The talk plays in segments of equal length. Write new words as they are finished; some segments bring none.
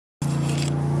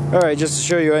Alright, just to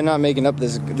show you I'm not making up,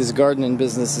 this gardening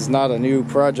business is not a new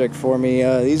project for me.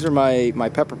 These are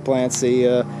my pepper plants. They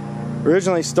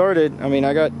originally started, I mean,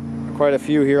 I got quite a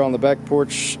few here on the back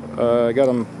porch. I got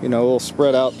them, you know, a little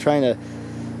spread out, trying to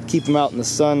keep them out in the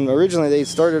sun. Originally they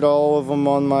started all of them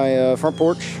on my front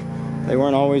porch. They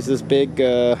weren't always this big,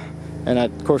 and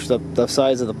of course the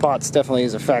size of the pots definitely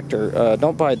is a factor.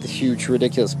 Don't buy the huge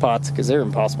ridiculous pots because they're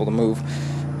impossible to move.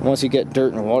 Once you get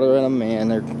dirt and water in them, man,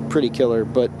 they're pretty killer.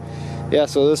 But yeah,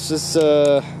 so this is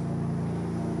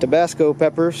Tabasco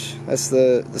peppers. That's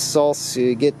the sauce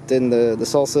you get in the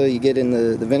salsa you get in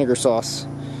the vinegar sauce.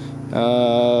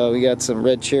 We got some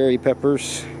red cherry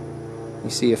peppers. You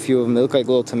see a few of them. They look like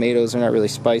little tomatoes. They're not really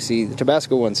spicy. The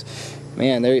Tabasco ones,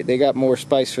 man, they got more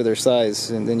spice for their size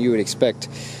than you would expect.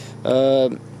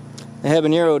 The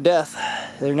Habanero death.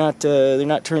 They're not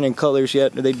turning colors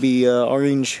yet. They'd be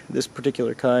orange, this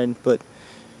particular kind. But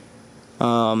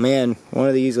man, one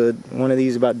of these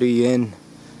about do you in.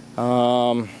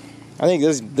 I think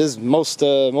this is most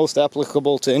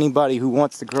applicable to anybody who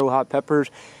wants to grow hot peppers.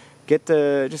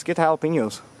 Just get the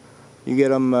jalapenos. You get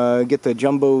them. Get the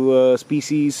jumbo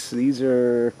species. These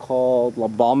are called La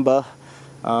Bamba.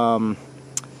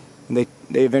 They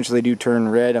eventually do turn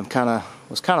red.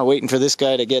 Was kind of waiting for this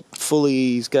guy to get fully.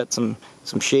 He's got some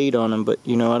shade on him, but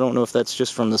you know, I don't know if that's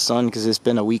just from the sun because it's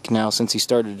been a week now since he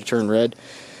started to turn red.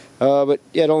 But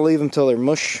yeah, don't leave them till they're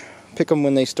mush. Pick them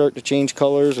when they start to change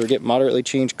colors or get moderately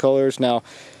changed colors. Now,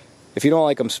 if you don't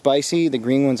like them spicy, the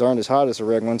green ones aren't as hot as the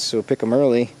red ones, so pick them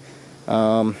early.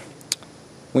 When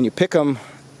you pick them,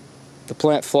 the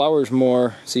plant flowers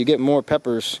more, so you get more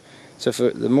peppers. So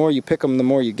the more you pick them, the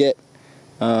more you get.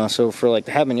 So for like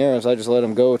the habaneros, I just let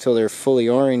them go until they're fully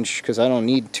orange because I don't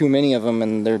need too many of them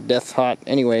and they're death hot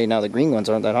anyway. Now the green ones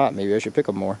aren't that hot. Maybe I should pick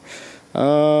them more.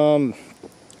 Man,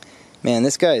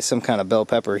 this guy is some kind of bell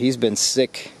pepper. He's been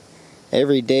sick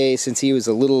every day since he was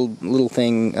a little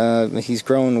thing. He's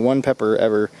grown one pepper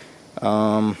ever.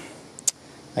 I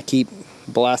keep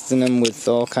blasting him with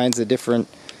all kinds of different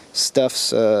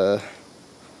stuffs.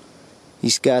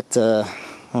 He's got,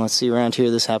 let's see, around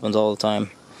here this happens all the time.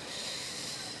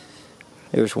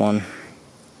 There's one.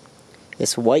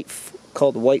 It's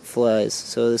called white flies.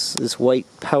 So this white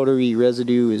powdery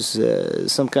residue is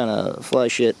some kind of fly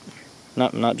shit.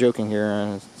 Not joking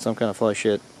here. Some kind of fly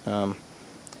shit.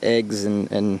 Eggs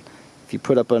and if you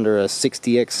put up under a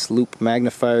 60x loop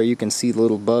magnifier, you can see the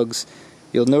little bugs.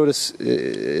 You'll notice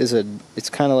it's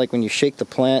kind of like when you shake the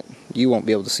plant. You won't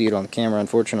be able to see it on the camera,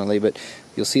 unfortunately, but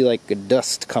you'll see like a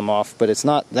dust come off. But it's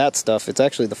not that stuff. It's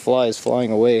actually the flies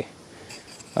flying away.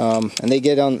 And they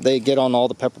get on all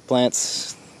the pepper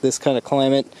plants this kind of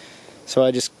climate, so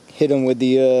I just hit them with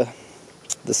the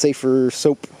Safer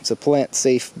soap. It's a plant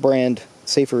safe brand.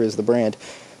 Safer is the brand.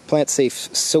 Plant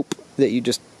safe soap that you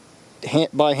just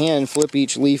by hand flip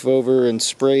each leaf over and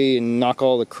spray and knock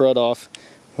all the crud off,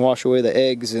 wash away the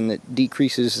eggs, and it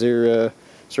decreases their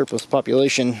surplus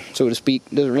population, so to speak.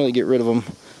 It doesn't really get rid of them.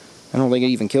 I don't think it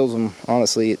even kills them,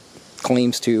 honestly. It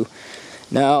claims to.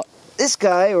 Now, this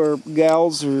guy or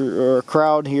gals or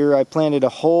crowd here, I planted a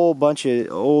whole bunch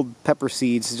of old pepper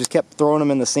seeds. Just kept throwing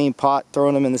them in the same pot,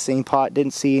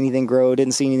 didn't see anything grow,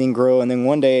 and then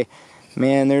one day,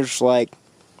 man, there's like,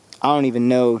 I don't even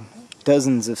know,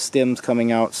 dozens of stems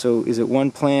coming out. So is it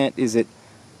one plant? Is it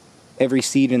every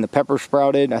seed in the pepper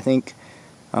sprouted? I think.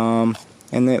 And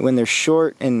then when they're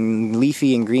short and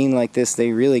leafy and green like this,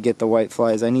 they really get the white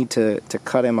flies. I need to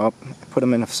cut them up, put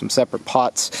them in some separate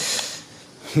pots.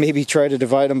 Maybe try to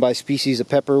divide them by species of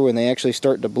pepper when they actually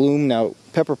start to bloom. Now,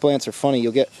 pepper plants are funny.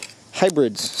 You'll get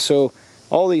hybrids. So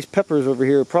all these peppers over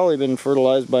here have probably been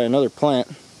fertilized by another plant.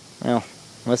 Well,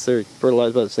 unless they're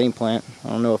fertilized by the same plant. I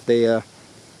don't know if they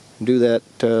do that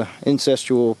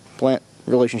incestual plant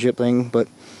relationship thing. But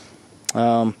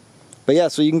yeah,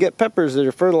 so you can get peppers that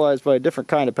are fertilized by a different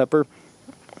kind of pepper.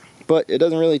 But it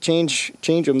doesn't really change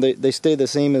them. They stay the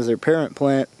same as their parent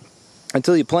plant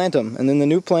until you plant them. And then the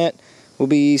new plant will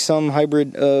be some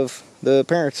hybrid of the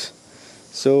parents.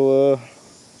 So,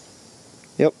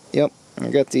 yep. I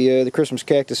got the Christmas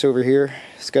cactus over here.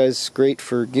 This guy's great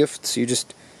for gifts. You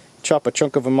just chop a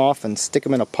chunk of them off and stick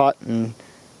them in a pot, and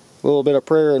a little bit of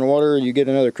prayer and water, and you get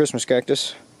another Christmas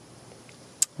cactus.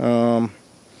 They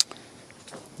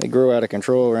grow out of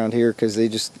control around here because they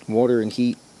just water and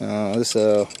heat. This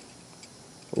orchid.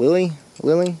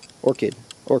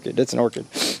 That's an orchid.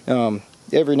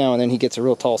 Every now and then he gets a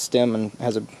real tall stem and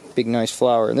has a big nice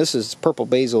flower. And this is purple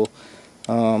basil.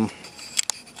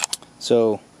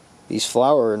 So he's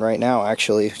flowering right now,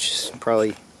 actually, which is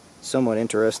probably somewhat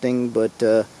interesting. But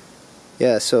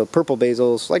yeah, so purple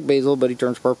basil is like basil, but he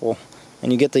turns purple.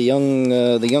 and you get the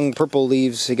young purple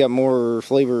leaves, they got more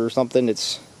flavor or something.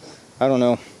 It's, I don't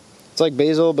know. It's like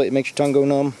basil, but it makes your tongue go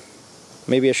numb.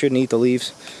 Maybe I shouldn't eat the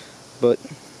leaves, but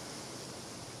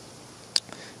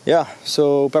yeah.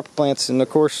 So pepper plants, and of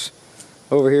course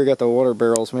over here got the water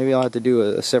barrels. Maybe I'll have to do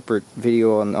a separate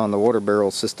video on the water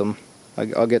barrel system.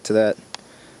 I'll get to that.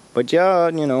 But yeah,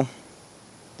 you know,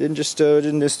 didn't just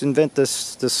invent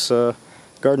this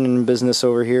gardening business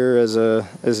over here as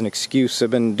an excuse.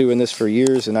 I've been doing this for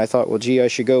years, and I thought, well, gee, I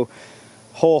should go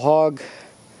whole hog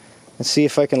and see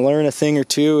if I can learn a thing or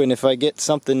two, and if I get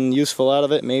something useful out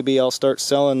of it, maybe I'll start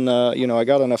selling. You know, I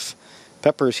got enough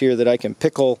peppers here that I can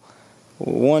pickle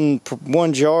one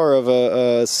jar of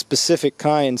a specific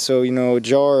kind. So, you know, a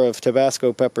jar of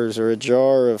Tabasco peppers, or a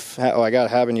jar of, oh, I got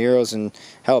habaneros and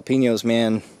jalapenos,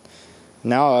 man.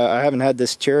 Now I haven't had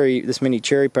this many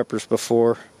cherry peppers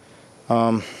before.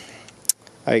 I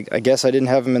guess I didn't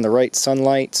have them in the right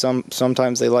sunlight.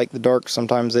 Sometimes they like the dark,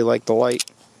 sometimes they like the light.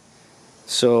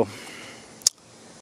 So